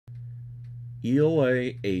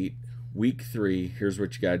ELA 8, week 3, here's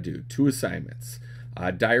what you got to do. 2 assignments.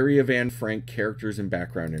 Diary of Anne Frank, characters and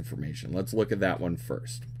background information. Let's look at that one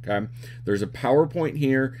first. Okay, there's a PowerPoint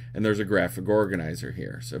here and there's a graphic organizer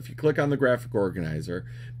here. So if you click on the graphic organizer,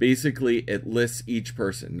 basically it lists each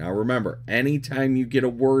person. Now remember, anytime you get a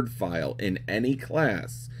Word file in any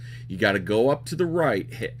class, you got to go up to the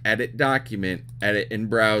right, hit Edit Document, Edit in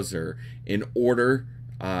Browser in order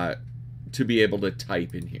to be able to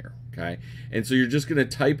type in here. Okay, and so you're just going to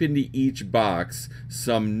type into each box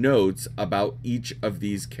some notes about each of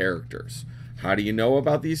these characters. How do you know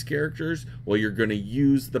about these characters? Well, you're going to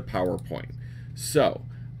use the PowerPoint. So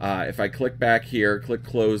if I click back here, click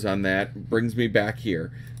close on that, brings me back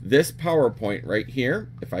here. This PowerPoint right here,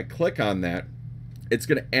 if I click on that, it's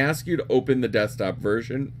going to ask you to open the desktop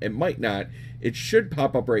version. It might not. It should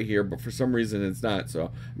pop up right here, but for some reason it's not.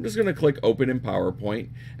 So I'm just going to click open in PowerPoint.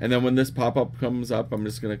 And then when this pop-up comes up, I'm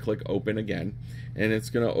just going to click open again. And it's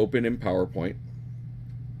going to open in PowerPoint.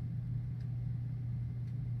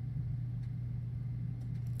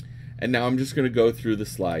 And now I'm just going to go through the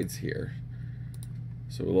slides here.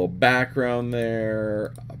 So a little background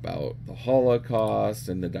there about the Holocaust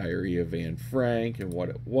and the Diary of Anne Frank and what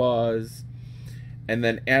it was. And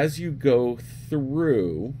then as you go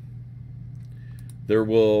through, there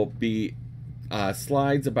will be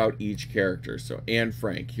slides about each character. So Anne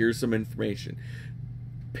Frank, here's some information.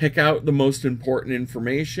 Pick out the most important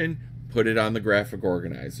information, put it on the graphic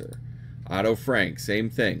organizer. Otto Frank, same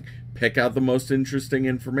thing. Pick out the most interesting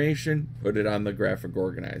information, put it on the graphic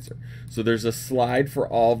organizer. So there's a slide for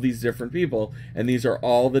all of these different people, and these are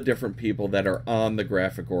all the different people that are on the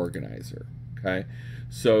graphic organizer. Okay,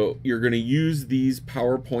 so you're going to use these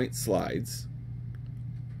PowerPoint slides,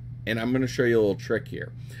 and I'm going to show you a little trick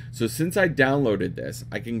here. So since I downloaded this,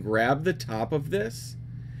 I can grab the top of this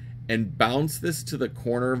and bounce this to the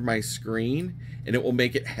corner of my screen, and it will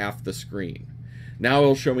make it half the screen. Now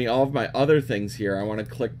it'll show me all of my other things here. I want to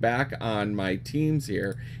click back on my teams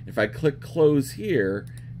here. If I click close here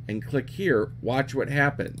and click here, watch what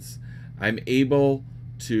happens. I'm able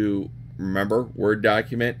to, remember, Word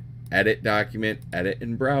document, edit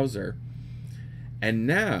in browser. And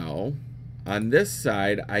now on this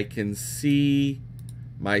side, I can see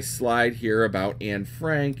my slide here about Anne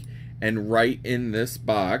Frank, and right in this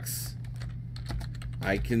box,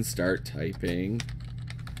 I can start typing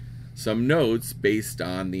some notes based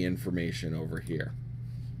on the information over here.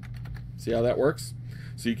 See how that works?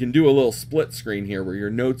 So you can do a little split screen here where your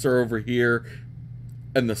notes are over here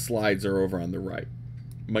and the slides are over on the right.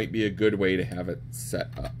 Might be a good way to have it set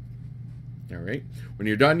up. All right. When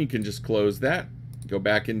you're done, you can just close that. Go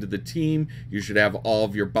back into the team. You should have all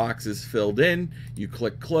of your boxes filled in. You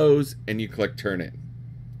click close and you click turn in.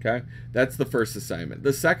 Okay, that's the first assignment.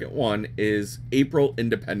 The second one is April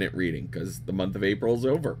independent reading, because the month of April is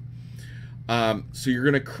over. So you're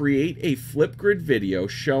going to create a Flipgrid video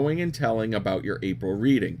showing and telling about your April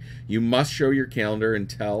reading. You must show your calendar and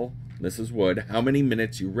tell Mrs. Wood how many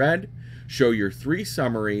minutes you read, show your 3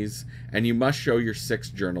 summaries, and you must show your 6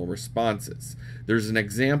 journal responses. There's an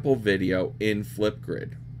example video in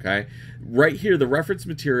Flipgrid. Okay, right here, the reference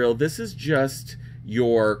material, this is just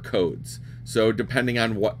your codes. So depending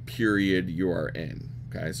on what period you are in.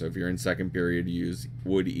 Okay, so if you're in second period, use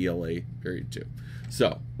Wood ELA period 2.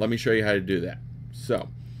 So let me show you how to do that. So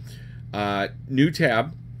new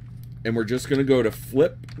tab, and we're just going to go to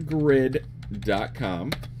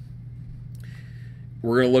flipgrid.com.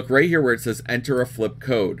 We're going to look right here where it says enter a flip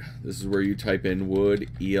code. This is where you type in Wood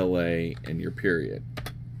ELA and your period.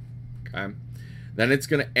 Okay, then it's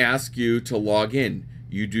going to ask you to log in.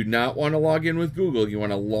 You do not want to log in with Google. You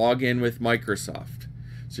want to log in with Microsoft.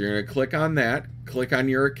 So you're going to click on that, click on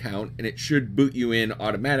your account, and it should boot you in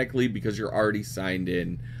automatically because you're already signed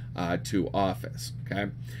in to Office.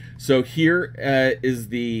 Okay, so here is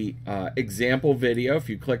the example video. If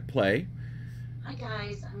you click play, hi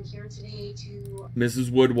guys, I'm here today to...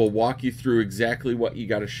 Mrs. Wood will walk you through exactly what you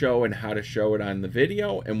got to show and how to show it on the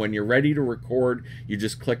video. And when you're ready to record, you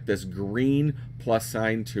just click this green plus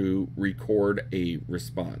sign to record a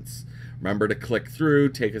response. Remember to click through,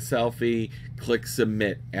 take a selfie, click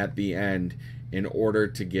submit at the end in order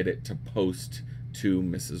to get it to post to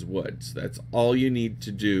Mrs. Wood. So that's all you need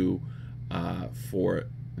to do for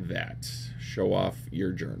that. Show off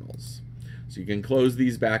your journals. So you can close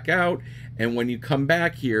these back out, and when you come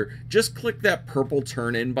back here, just click that purple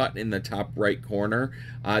turn in button in the top right corner.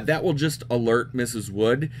 That will just alert Mrs.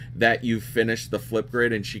 Wood that you've finished the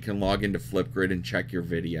Flipgrid, and she can log into Flipgrid and check your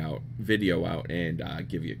video out and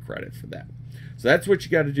give you credit for that. So that's what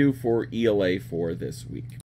you got to do for ELA for this week.